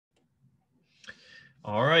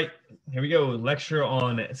All right, here we go. Lecture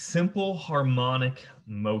on simple harmonic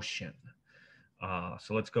motion.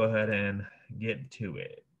 So let's go ahead and get to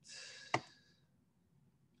it.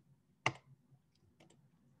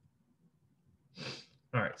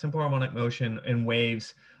 All right, simple harmonic motion and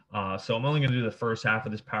waves. So I'm only going to do the first half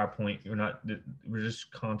of this PowerPoint. We're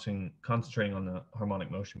just concentrating on the harmonic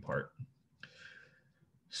motion part.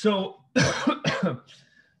 So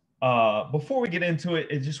before we get into it,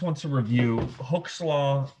 it just wants to review Hooke's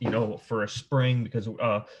law, for a spring, because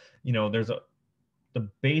there's the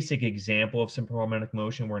basic example of simple harmonic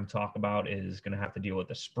motion we're going to talk about is going to have to deal with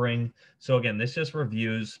the spring. So again, this just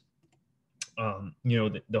reviews,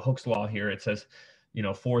 the Hooke's law here. It says,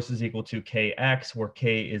 force is equal to kx, where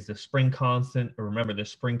k is the spring constant. Remember, the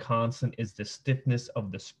spring constant is the stiffness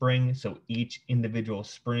of the spring. So each individual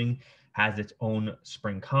spring has its own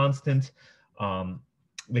spring constant.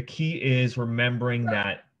 The key is remembering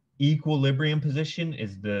that equilibrium position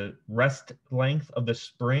is the rest length of the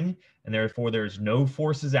spring, and therefore there's no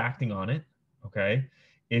forces acting on it. Okay.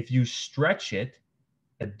 If you stretch it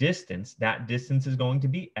a distance, that distance is going to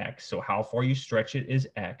be x. So how far you stretch it is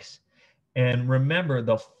x. And remember,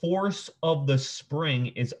 the force of the spring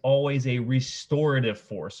is always a restorative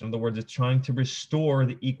force. In other words, it's trying to restore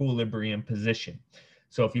the equilibrium position.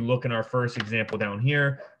 So if you look in our first example down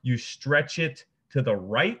here, you stretch it to the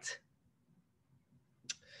right,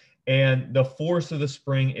 and the force of the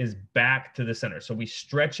spring is back to the center. So we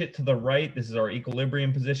stretch it to the right. This is our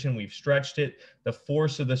equilibrium position. We've stretched it. The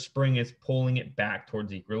force of the spring is pulling it back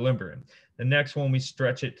towards equilibrium. The next one, we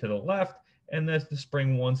stretch it to the left, and the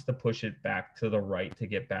spring wants to push it back to the right to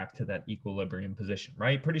get back to that equilibrium position,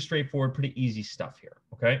 right? Pretty straightforward, pretty easy stuff here,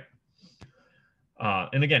 okay?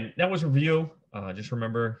 And again, that was a review. Just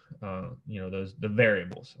remember, the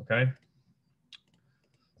variables, okay?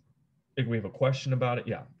 I think we have a question about it.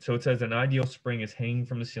 Yeah. So it says an ideal spring is hanging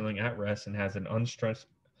from the ceiling at rest and has an unstretched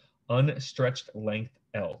length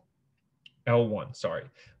L1, sorry.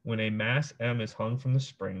 When a mass M is hung from the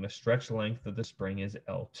spring, the stretched length of the spring is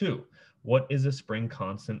L2. What is the spring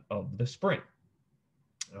constant of the spring?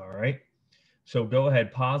 All right. So go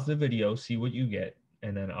ahead, pause the video, see what you get,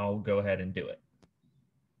 and then I'll go ahead and do it.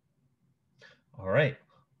 All right.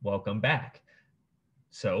 Welcome back.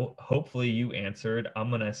 So hopefully you answered. I'm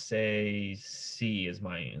going to say C is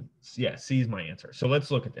my answer. Yeah, C is my answer. So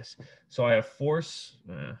let's look at this. So I have force.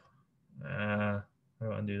 How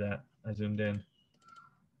do I undo that? I zoomed in.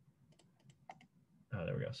 Oh,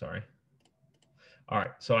 there we go. Sorry. All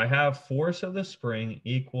right. So I have force of the spring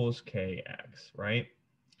equals kx, right?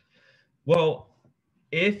 Well,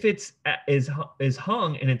 if it's is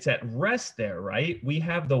hung and it's at rest there, right? We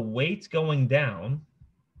have the weight going down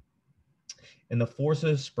and the force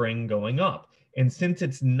of the spring going up. And since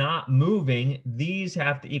it's not moving, these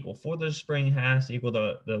have to equal. Force of the spring has to equal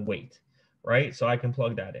the weight, right? So I can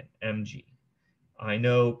plug that in, mg. I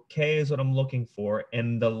know k is what I'm looking for,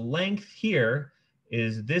 and the length here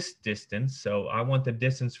is this distance. So I want the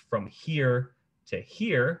distance from here to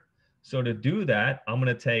here. So to do that, I'm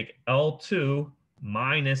going to take L2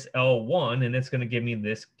 minus L1, and it's going to give me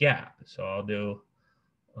this gap. So I'll do...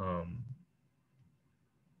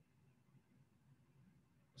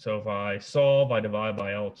 So if I solve, I divide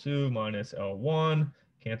by L2 minus L1,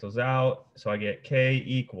 cancels out. So I get K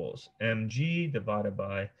equals mg divided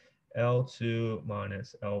by L2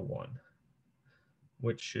 minus L1,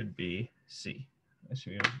 which should be C. That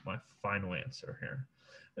should be my final answer here.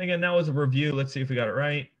 And again, that was a review. Let's see if we got it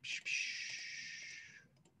right.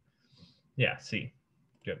 Yeah, C.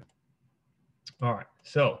 Good. All right.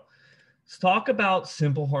 So let's talk about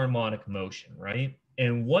simple harmonic motion, right?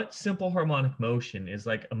 And what simple harmonic motion is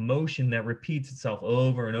like a motion that repeats itself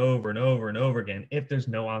over and over and over and over again if there's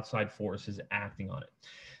no outside forces acting on it.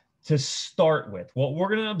 To start with, what we're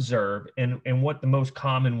going to observe and what the most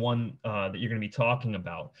common one that you're going to be talking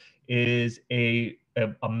about is a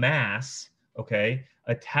mass, okay,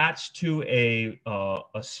 attached to a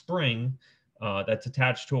spring that's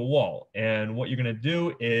attached to a wall. And what you're going to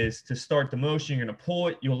do is to start the motion, you're going to pull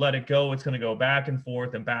it, you'll let it go. It's going to go back and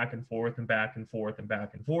forth and back and forth and back and forth and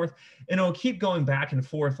back and forth. And it'll keep going back and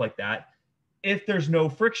forth like that if there's no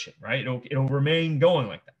friction, right? It'll remain going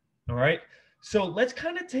like that. All right. So let's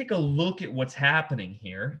kind of take a look at what's happening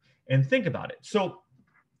here and think about it. So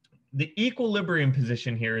the equilibrium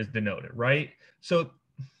position here is denoted, right? So,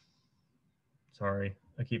 sorry,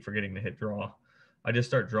 I keep forgetting to hit draw. I just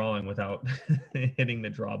start drawing without hitting the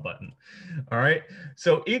draw button. All right.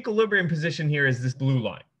 So equilibrium position here is this blue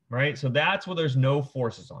line, right? So that's where there's no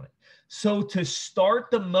forces on it. So to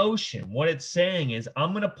start the motion, what it's saying is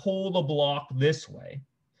I'm going to pull the block this way,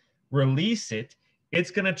 release it,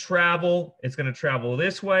 it's going to travel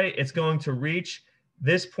this way. It's going to reach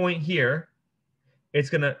this point here. It's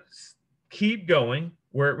going to keep going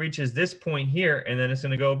where it reaches this point here, and then it's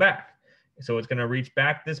going to go back. So it's going to reach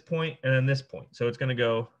back this point and then this point. So it's going to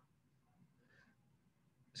go.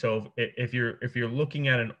 So if you're looking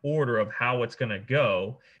at an order of how it's going to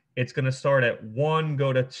go, it's going to start at 1,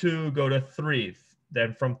 go to 2, go to 3.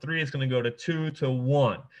 Then from 3, it's going to go to 2 to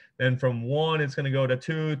 1. Then from 1, it's going to go to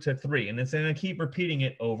 2 to 3. And it's going to keep repeating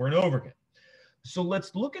it over and over again. So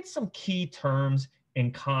let's look at some key terms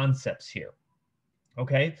and concepts here.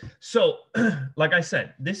 Okay, so like I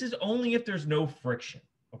said, this is only if there's no friction,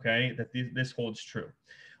 okay, that this holds true.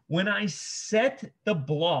 When I set the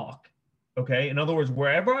block, okay, in other words,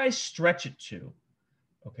 wherever I stretch it to,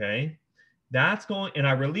 okay, that's going, and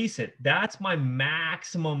I release it, that's my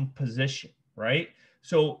maximum position, right?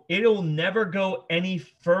 So it'll never go any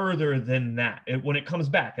further than that. When it comes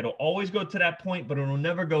back, it'll always go to that point, but it'll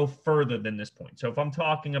never go further than this point. So if I'm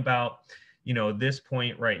talking about, you know, this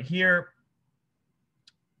point right here,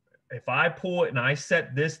 if I pull it and I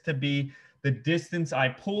set this to be the distance I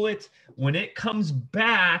pull it, when it comes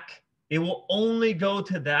back, it will only go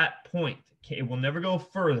to that point. Okay, it will never go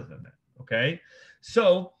further than that. Okay,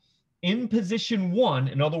 so in position 1,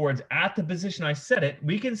 in other words, at the position I set it,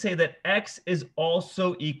 we can say that X is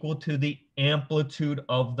also equal to the amplitude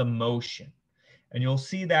of the motion. And you'll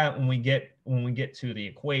see that when we get to the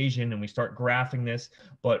equation and we start graphing this.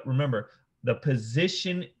 But remember, the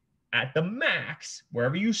position at the max,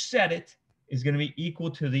 wherever you set it, is going to be equal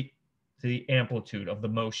to the amplitude of the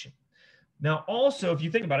motion. Now, also, if you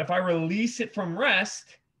think about it, if I release it from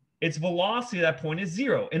rest, its velocity at that point is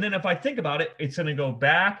 0. And then if I think about it, it's going to go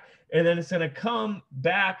back, and then it's going to come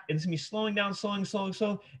back, and it's going to be slowing down, slowing,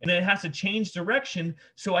 and then it has to change direction.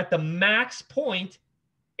 So at the max point,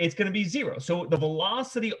 it's going to be 0. So the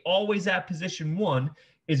velocity always at position 1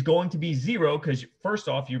 is going to be 0, because first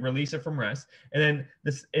off, you release it from rest, and then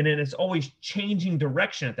it's always changing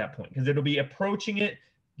direction at that point, because it'll be approaching it,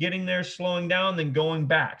 getting there, slowing down, then going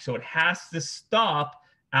back. So it has to stop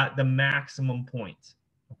at the maximum point.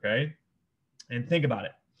 Okay, and think about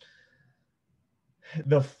it.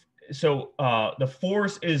 The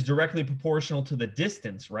force is directly proportional to the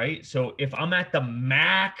distance, right? So if I'm at the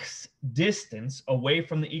max distance away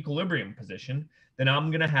from the equilibrium position, then I'm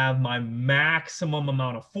going to have my maximum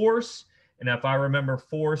amount of force. And if I remember,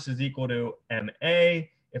 force is equal to ma.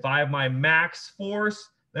 If I have my max force,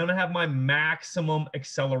 then I'm going to have my maximum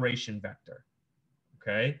acceleration vector.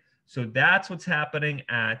 Okay, so that's what's happening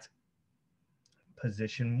at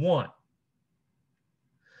position 1.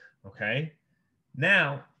 Okay,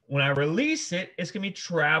 now when I release it, it's going to be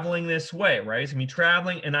traveling this way, right? It's going to be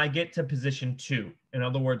traveling, and I get to position 2. In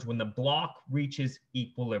other words, when the block reaches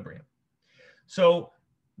equilibrium. So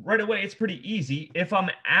right away, it's pretty easy. If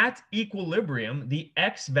I'm at equilibrium, the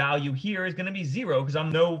X value here is going to be 0, because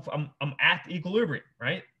I'm at equilibrium,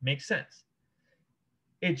 right? Makes sense.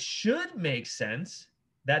 It should make sense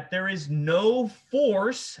that there is no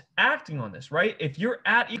force acting on this, right? If you're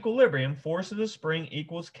at equilibrium, force of the spring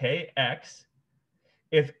equals Kx.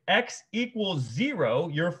 If X equals 0,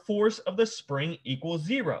 your force of the spring equals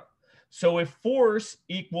 0. So if force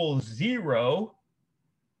equals 0,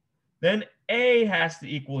 then A has to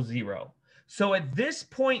equal 0. So at this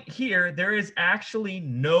point here, there is actually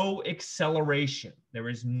no acceleration. There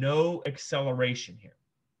is no acceleration here.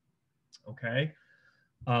 Okay.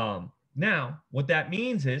 Now, what that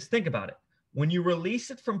means is, think about it. When you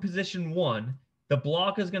release it from position 1, the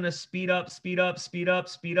block is going to speed up,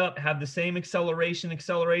 have the same acceleration.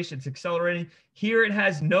 It's accelerating. Here it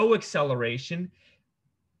has no acceleration.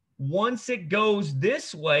 Once it goes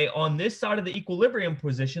this way on this side of the equilibrium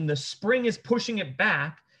position, the spring is pushing it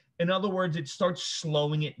back. In other words, it starts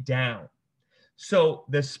slowing it down. So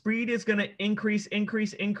the speed is going to increase.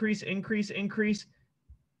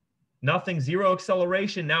 Nothing, 0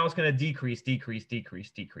 acceleration. Now it's going to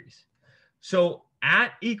decrease. So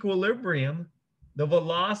at equilibrium, the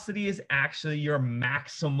velocity is actually your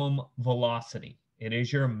maximum velocity. It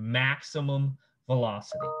is your maximum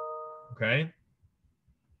velocity. Okay.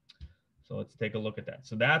 So let's take a look at that.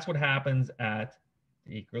 So that's what happens at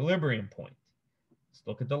the equilibrium point. Let's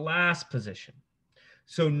look at the last position.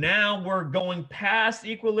 So now we're going past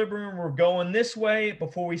equilibrium. We're going this way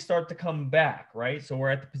before we start to come back, right? So we're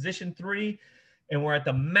at the position 3 and we're at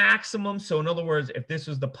the maximum. So in other words, if this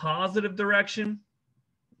was the positive direction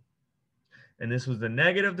and this was the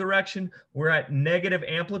negative direction, we're at negative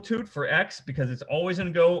amplitude for X, because it's always going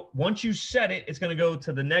to go, once you set it, it's going to go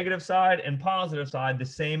to the negative side and positive side the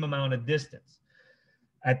same amount of distance.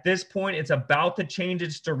 At this point, it's about to change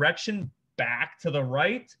its direction back to the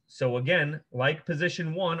right. So again, like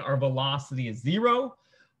position 1, our velocity is 0.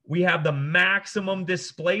 We have the maximum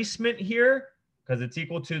displacement here because it's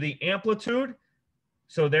equal to the amplitude.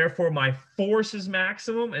 So therefore my force is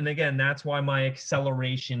maximum. And again, that's why my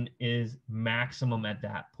acceleration is maximum at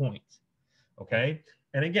that point. Okay.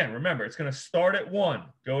 And again, remember, it's going to start at 1,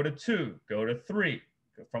 go to 2, go to 3,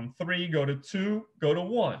 from 3, go to 2, go to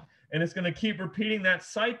 1. And it's going to keep repeating that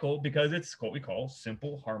cycle because it's what we call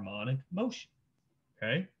simple harmonic motion.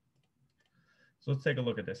 Okay. So let's take a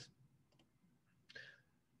look at this.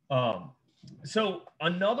 So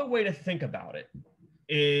another way to think about it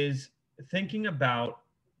is thinking about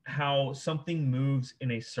how something moves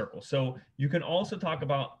in a circle. So you can also talk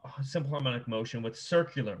about simple harmonic motion with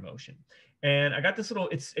circular motion. And I got this little,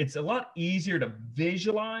 it's a lot easier to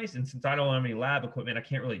visualize. And since I don't have any lab equipment, I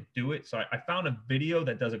can't really do it. So I found a video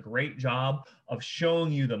that does a great job of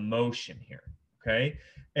showing you the motion here. Okay.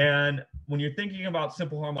 And when you're thinking about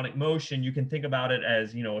simple harmonic motion, you can think about it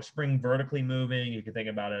as, you know, a spring vertically moving. You can think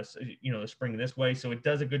about it as, you know, the spring this way. So it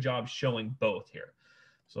does a good job showing both here.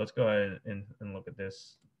 So let's go ahead and look at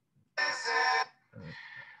this.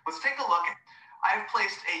 Let's take a look. I've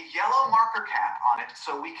placed a yellow marker cap on it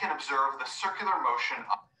so we can observe the circular motion.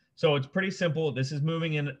 So it's pretty simple. This is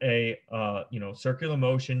moving in a you know, circular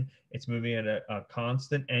motion. It's moving at a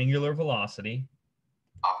constant angular velocity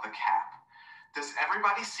of the cap. Does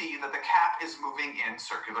everybody see that the cap is moving in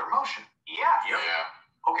circular motion? Yeah.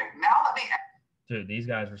 Okay, now let me Dude, these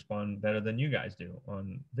guys respond better than you guys do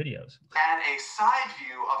on videos. add a side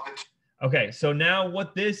view of the Okay, so now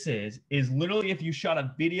what this is literally if you shot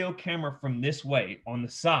a video camera from this way on the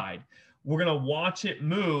side, we're gonna watch it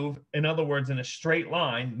move, in other words, in a straight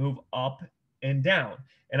line, move up and down.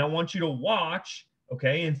 And I want you to watch,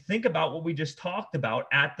 okay, and think about what we just talked about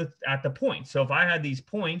at the point. So if I had these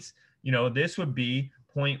points, you know, this would be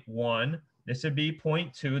point 1, this would be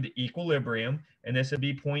point 2, the equilibrium, and this would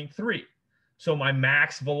be point 3. So my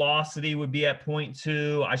max velocity would be at point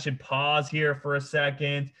 2. I should pause here for a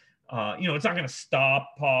second. You know, it's not going to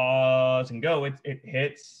stop, pause, and go. It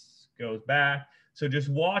hits, goes back. So just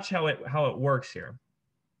watch how it works here.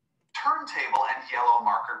 Turntable and yellow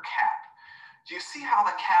marker cap. Do you see how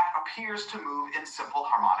the cap appears to move in simple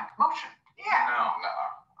harmonic motion? Yeah.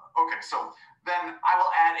 No. Okay, so then I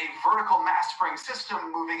will add a vertical mass spring system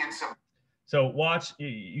moving in simple. So watch,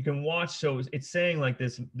 you can watch. So it's saying like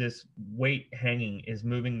this weight hanging is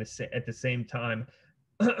moving at the same time.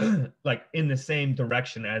 Like in the same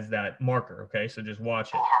direction as that marker. Okay, so just watch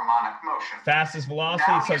it. Harmonic motion. Fastest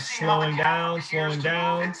velocity, it starts slowing down, slowing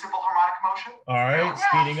down. In simple harmonic motion. All right,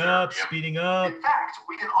 speeding up. In fact,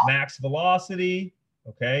 we can also max velocity.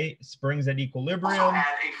 Okay, springs at equilibrium. Also add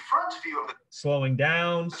a front view of the slowing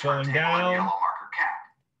down, slowing down. Yellow marker cap.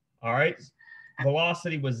 All right,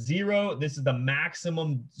 velocity was 0. This is the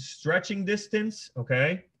maximum stretching distance.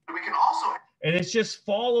 Okay. We can also. And it's just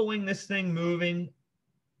following this thing moving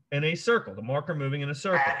in a circle, the marker moving in a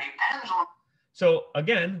circle. Add a pendulum. So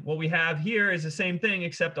again, what we have here is the same thing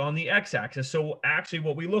except on the x-axis. So actually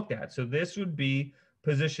what we looked at, so this would be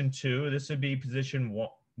position 2, this would be position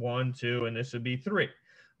 1, 2, and this would be 3.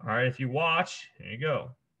 All right, if you watch, here you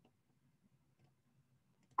go.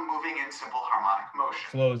 Moving in simple harmonic motion.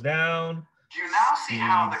 Slows down. Do you now see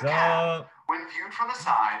how the cap, up. when viewed from the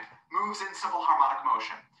side, moves in simple harmonic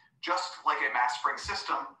motion, just like a mass spring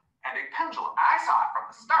system and a pendulum? I saw it from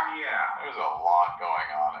the start. Yeah, there's a lot going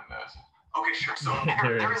on in this. Okay, sure. So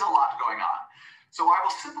there is a lot going on. So I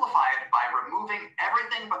will simplify it by removing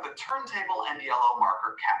everything but the turntable and yellow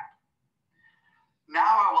marker cap. Now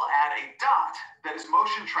I will add a dot that is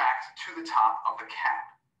motion tracked to the top of the cap.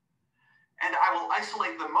 And I will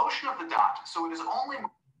isolate the motion of the dot so it is only...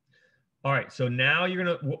 All right, so now you're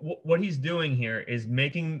gonna, what he's doing here is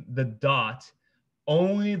making the dot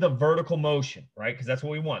only the vertical motion, right? Because that's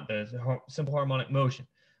what we want, the simple harmonic motion.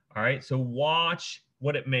 All right, so watch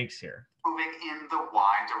what it makes here. Moving in the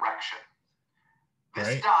Y direction. This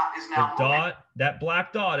right? dot is now the dot, that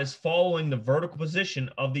black dot is following the vertical position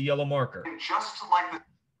of the yellow marker. Just like the...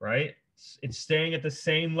 Right? It's staying at the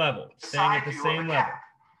same level. Staying at the same level.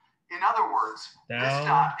 In other words, down. This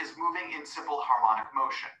dot is moving in simple harmonic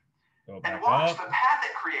motion. Go back and watch up. the path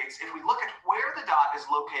it creates if we look at where the dot is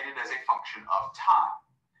located as a function of time.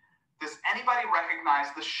 Does anybody recognize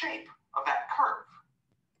the shape of that curve?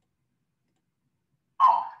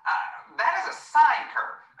 Oh, that is a sine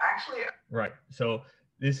curve. Actually, right. So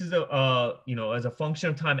this is a you know, as a function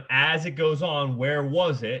of time as it goes on, where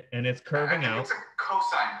was it? And it's curving out. It's a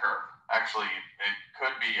cosine curve. Actually, it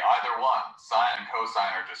could be either one. Sine and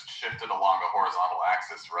cosine are just shifted along the horizontal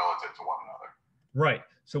axis relative to one another. Right.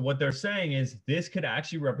 So what they're saying is this could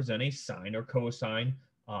actually represent a sine or cosine,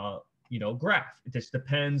 you know, graph. It just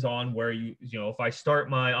depends on where you know, if I start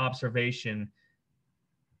my observation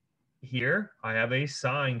here, I have a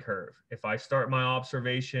sine curve. If I start my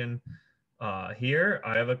observation here,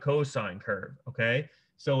 I have a cosine curve, okay?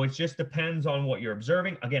 So it just depends on what you're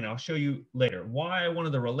observing. Again, I'll show you later. Why I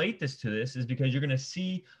wanted to relate this to this is because you're gonna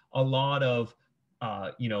see a lot of,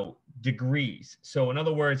 you know, degrees. So in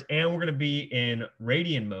other words, and we're gonna be in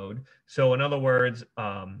radian mode. So in other words,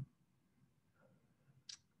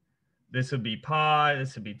 this would be pi,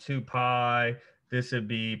 this would be 2 pi, this would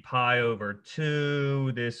be pi over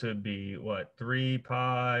 2, this would be what, 3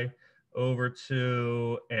 pi over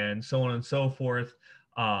 2, and so on and so forth.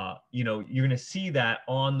 You know, you're going to see that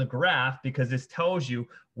on the graph because this tells you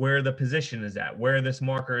where the position is at, where this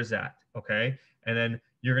marker is at, okay? And then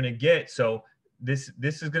you're going to get, so this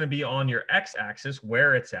is going to be on your x-axis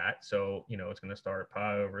where it's at. So, you know, it's going to start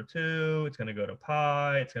pi over 2, it's going to go to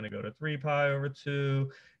pi, it's going to go to 3 pi over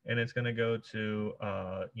 2, and it's going to go to,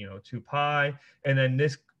 you know, 2 pi. And then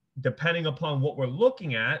this, depending upon what we're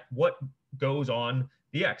looking at, what goes on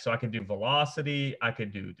the x. So I could do velocity, I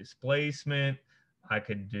could do displacement, I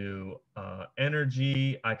could do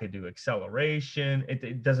energy, I could do acceleration.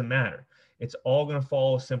 It doesn't matter. It's all going to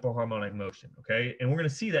follow simple harmonic motion, okay? And we're going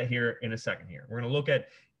to see that here in a second here. We're going to look at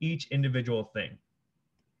each individual thing.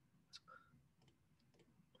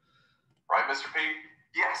 Right, Mr. P?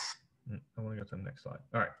 Yes. I want to go to the next slide.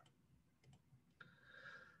 All right.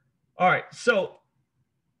 All right, so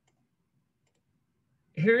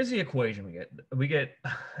here's the equation we get. We get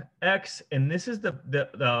x, and this is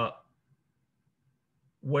the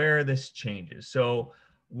where this changes. So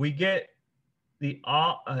we get the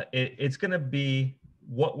it's going to be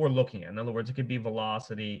what we're looking at. In other words, it could be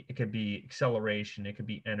velocity, it could be acceleration, it could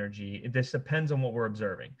be energy. This depends on what we're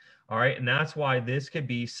observing. All right, and that's why this could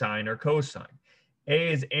be sine or cosine.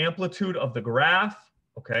 A is amplitude of the graph,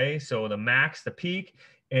 okay? So the max, the peak,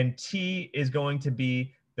 and T is going to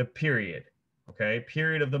be the period, okay?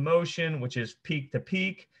 Period of the motion, which is peak to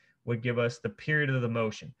peak, would give us the period of the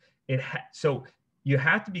motion. So you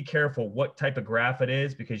have to be careful what type of graph it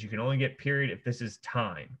is because you can only get period if this is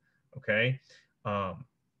time, okay? And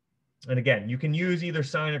again, you can use either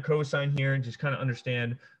sine or cosine here and just kind of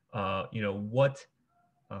understand, you know,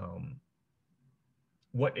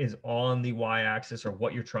 what is on the y-axis or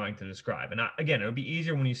what you're trying to describe. And again, it'll be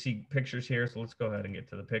easier when you see pictures here. So let's go ahead and get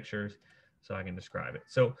to the pictures so I can describe it.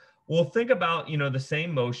 So we'll think about, you know, the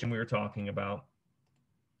same motion we were talking about.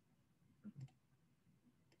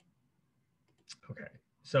 Okay,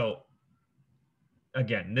 so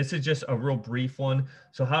again, this is just a real brief one.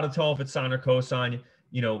 So how to tell if it's sine or cosine,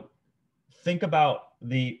 you know, think about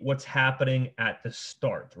what's happening at the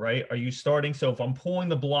start, right? Are you starting? So if I'm pulling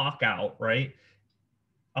the block out, right?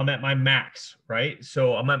 I'm at my max, right?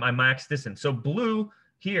 So I'm at my max distance. So blue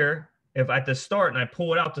here, if at the start and I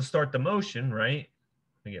pull it out to start the motion, right?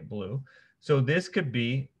 I get blue. So this could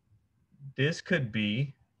be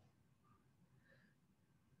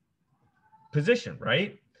position,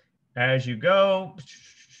 right? As you go,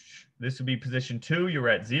 this would be position 2, you're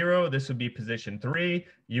at 0. This would be position 3,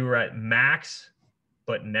 you were at max,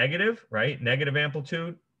 but negative, right? Negative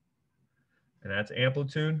amplitude, and that's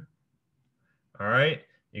amplitude. All right.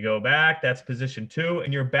 You go back, that's position 2,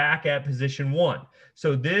 and you're back at position 1.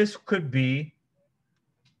 So this could be,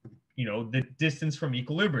 you know, the distance from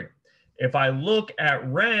equilibrium. If I look at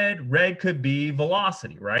red could be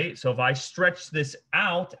velocity, right? So if I stretch this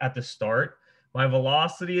out at the start, my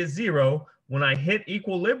velocity is 0. When I hit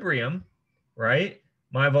equilibrium, right,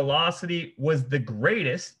 my velocity was the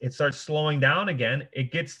greatest. It starts slowing down again.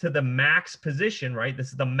 It gets to the max position, right? This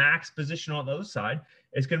is the max position on the other side.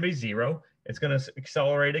 It's going to be 0. It's going to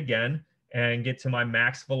accelerate again and get to my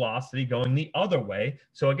max velocity going the other way.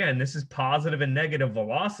 So again, this is positive and negative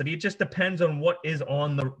velocity. It just depends on what is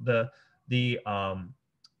on the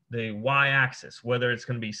y-axis, whether it's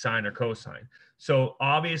going to be sine or cosine. So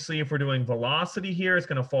obviously, if we're doing velocity here, it's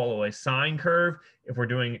going to follow a sine curve. If we're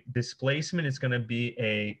doing displacement, it's going to be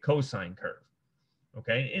a cosine curve.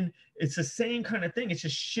 Okay, and it's the same kind of thing. It's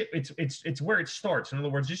just it's where it starts. In other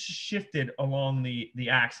words, it's just shifted along the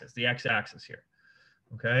axis, the x-axis here.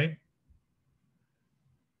 Okay.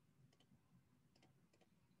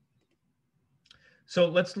 So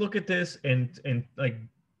let's look at this and like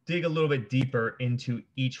dig a little bit deeper into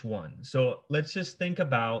each one. So let's just think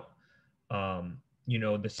about, you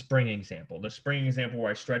know, the spring example. The spring example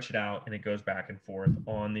where I stretch it out and it goes back and forth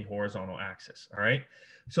on the horizontal axis. All right.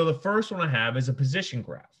 So the first one I have is a position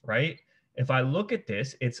graph, right? If I look at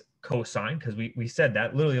this, it's cosine because we said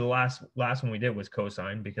that literally the last one we did was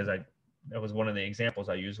cosine because I that was one of the examples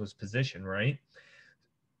I used was position, right?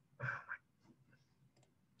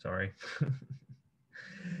 Sorry.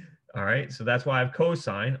 All right, so that's why I have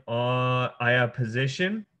cosine. I have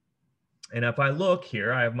position. And if I look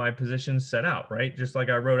here, I have my position set out, right? Just like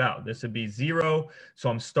I wrote out. This would be 0. So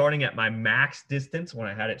I'm starting at my max distance when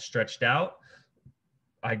I had it stretched out.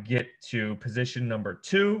 I get to position number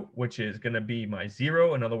 2, which is going to be my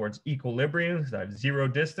 0. In other words, equilibrium, because I have 0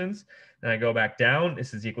 distance. Then I go back down.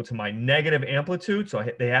 This is equal to my negative amplitude. So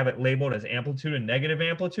they have it labeled as amplitude and negative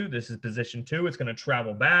amplitude. This is position 2. It's going to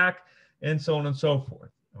travel back and so on and so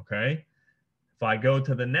forth, okay? If I go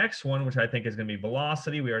to the next one, which I think is going to be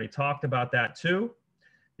velocity, we already talked about that too.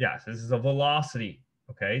 Yes, this is a velocity.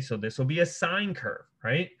 Okay, so this will be a sine curve,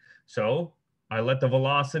 right? So I let the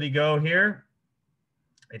velocity go here.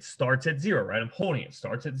 It starts at 0, right? I'm holding it. It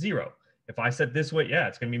starts at 0. If I set this way, yeah,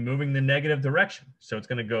 it's going to be moving the negative direction. So it's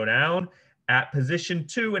going to go down. At position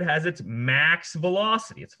 2, it has its max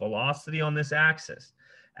velocity. It's velocity on this axis.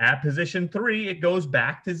 At position 3, it goes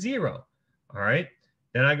back to 0. All right.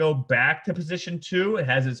 Then I go back to position 2. It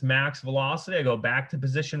has its max velocity. I go back to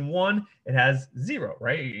position 1. It has 0,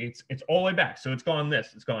 right? It's all the way back. So it's gone this.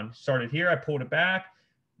 It's gone. Started here. I pulled it back.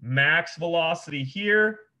 Max velocity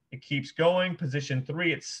here. It keeps going. Position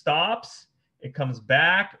 3, it stops. It comes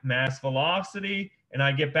back. Max velocity. And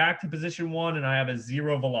I get back to position 1, and I have a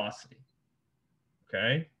 0 velocity.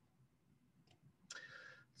 Okay.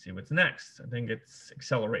 Let's see what's next. I think it's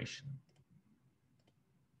acceleration.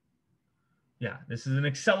 Yeah, this is an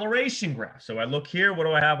acceleration graph. So I look here. What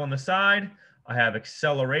do I have on the side? I have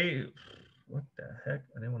accelerate. What the heck?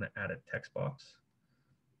 I didn't want to add a text box.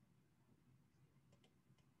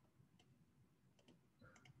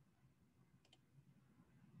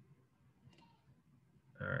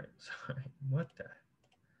 All right. Sorry. What the?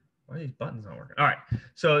 Why are these buttons not working? All right.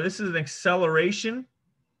 So this is an acceleration.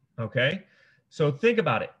 Okay. So think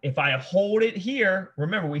about it. If I hold it here,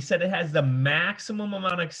 remember we said it has the maximum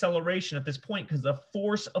amount of acceleration at this point because the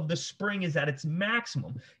force of the spring is at its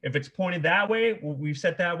maximum. If it's pointed that way, we've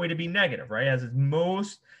set that way to be negative, right? It has its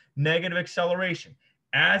most negative acceleration.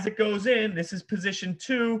 As it goes in, this is position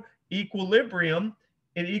 2, equilibrium.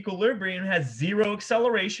 In equilibrium, it has 0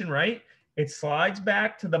 acceleration, right? It slides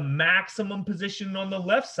back to the maximum position on the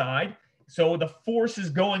left side. So the force is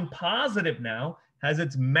going positive now, has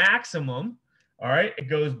its maximum. All right, it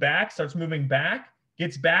goes back, starts moving back,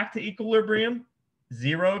 gets back to equilibrium,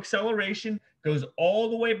 0 acceleration, goes all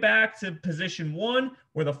the way back to position 1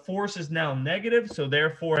 where the force is now negative. So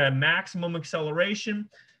therefore, a maximum acceleration.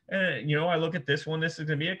 And, you know, I look at this one, this is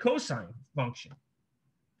going to be a cosine function.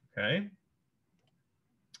 Okay.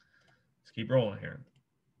 Let's keep rolling here.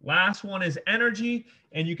 Last one is energy,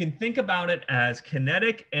 and you can think about it as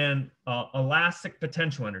kinetic and elastic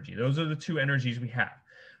potential energy. Those are the two energies we have.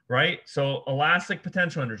 Right? So elastic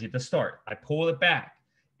potential energy at the start, I pull it back.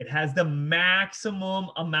 It has the maximum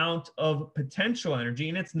amount of potential energy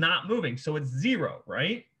and it's not moving. So it's 0,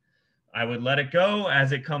 right? I would let it go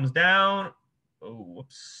as it comes down. Oh,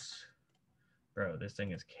 whoops. Bro, this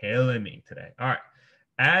thing is killing me today. All right.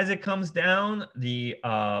 As it comes down, the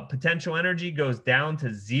potential energy goes down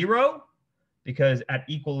to 0 because at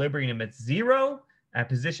equilibrium, it's 0. At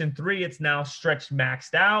position 3, it's now stretched,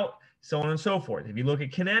 maxed out, so on and so forth. If you look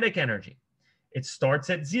at kinetic energy, it starts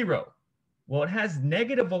at 0. Well, it has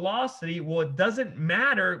negative velocity. Well, it doesn't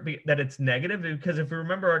matter that it's negative because if you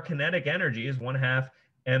remember, our kinetic energy is 1/2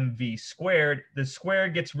 mv squared. The square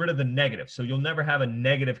gets rid of the negative, so you'll never have a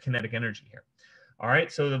negative kinetic energy here. All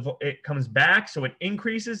right, so it comes back, so it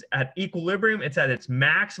increases at equilibrium. It's at its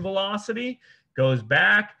max velocity, goes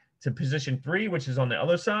back to position 3, which is on the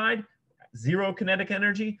other side, 0 kinetic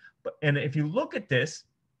energy. And if you look at this,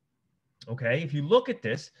 okay, if you look at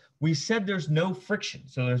this, we said there's no friction,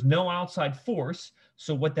 so there's no outside force.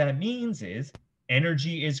 So what that means is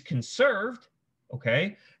energy is conserved,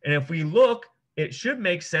 okay? And if we look, it should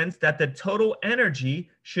make sense that the total energy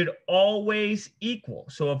should always equal.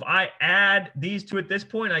 So if I add these two at this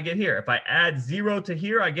point, I get here. If I add 0 to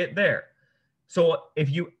here, I get there. So if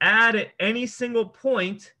you add at any single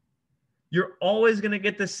point, you're always going to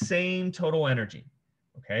get the same total energy,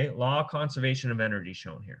 okay? Law of conservation of energy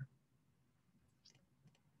shown here.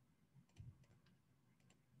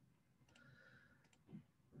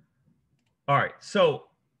 All right, so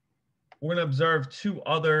we're going to observe two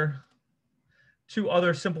other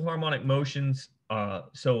simple harmonic motions.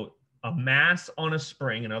 So a mass on a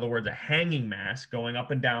spring, in other words, a hanging mass going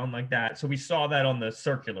up and down like that. So we saw that on the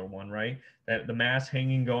circular one, right? That the mass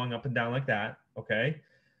hanging going up and down like that, okay?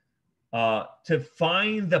 To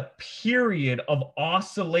find the period of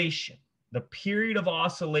oscillation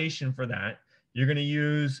for that, you're going to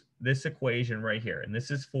use this equation right here, and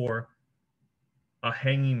this is for a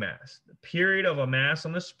hanging mass. The period of a mass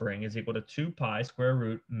on the spring is equal to 2 pi square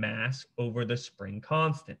root mass over the spring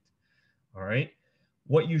constant. All right.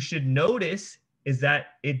 What you should notice is that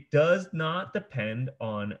it does not depend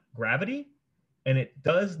on gravity, and it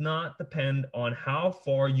does not depend on how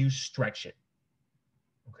far you stretch it.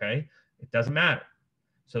 Okay. It doesn't matter.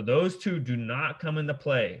 So those two do not come into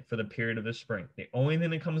play for the period of the spring. The only thing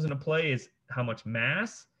that comes into play is how much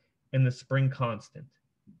mass and the spring constant.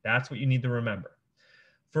 That's what you need to remember.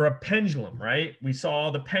 For a pendulum, right? We saw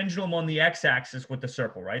the pendulum on the x-axis with the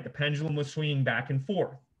circle, right? The pendulum was swinging back and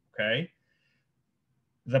forth, okay?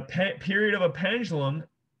 The period of a pendulum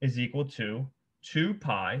is equal to 2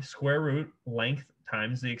 pi square root length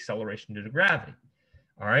times the acceleration due to gravity,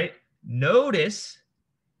 all right? Notice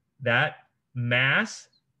that mass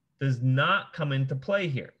does not come into play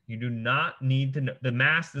here. You do not need to know. The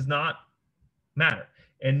mass does not matter,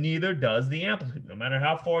 and neither does the amplitude. No matter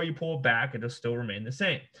how far you pull it back, it'll still remain the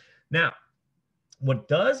same. Now, what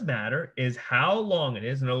does matter is how long it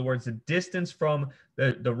is. In other words, the distance from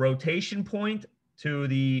the rotation point to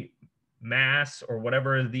the mass or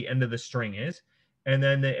whatever the end of the string is, and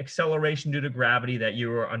then the acceleration due to gravity that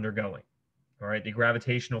you are undergoing. All right, the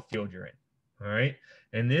gravitational field you're in. All right,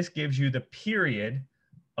 and this gives you the period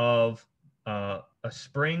of a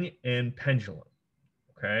spring and pendulum.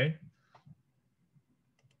 Okay.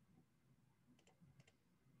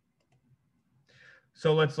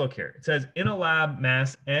 So let's look here. It says in a lab,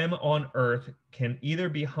 mass m on Earth can either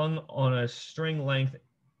be hung on a string length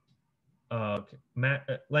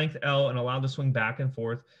length L and allowed to swing back and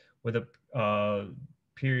forth with a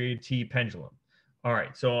period T pendulum. All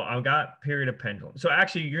right, so I've got period of pendulum. So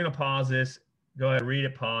actually, you're gonna pause this. Go ahead, read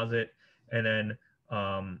it, pause it, and then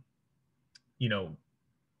you know,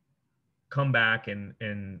 come back and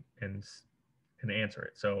answer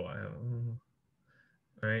it. So, all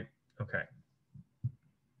right, okay.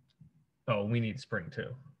 Oh, we need spring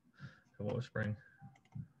too. So what was spring?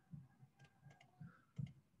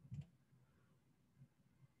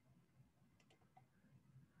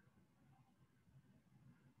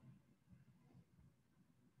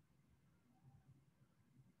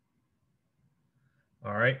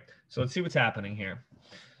 All right, so let's see what's happening here.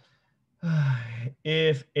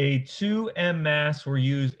 If a 2m mass were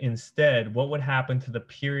used instead, what would happen to the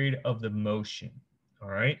period of the motion? All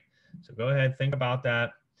right, so go ahead, think about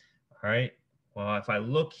that. All right, well, if I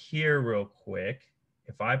look here real quick,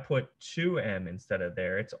 if I put 2m instead of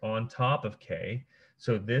there, it's on top of k,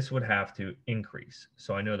 so this would have to increase.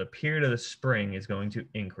 So I know the period of the spring is going to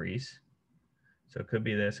increase. So it could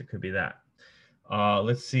be this, it could be that.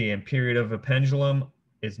 Let's see, in period of a pendulum,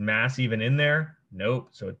 is mass even in there? Nope,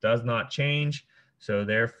 so it does not change. So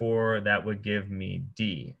therefore, that would give me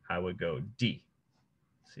D. I would go D.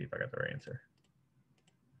 Let's see if I got the right answer.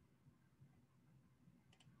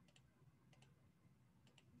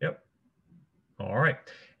 Yep. All right,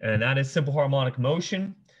 and that is simple harmonic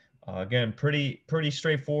motion. Again, pretty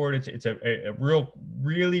straightforward. It's a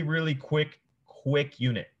really quick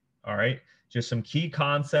unit. All right, just some key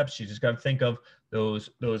concepts. You just got to think of those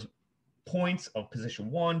points of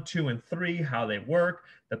position 1, 2, and 3, how they work,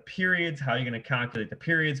 the periods, how you're going to calculate the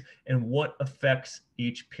periods, and what affects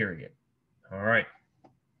each period. All right.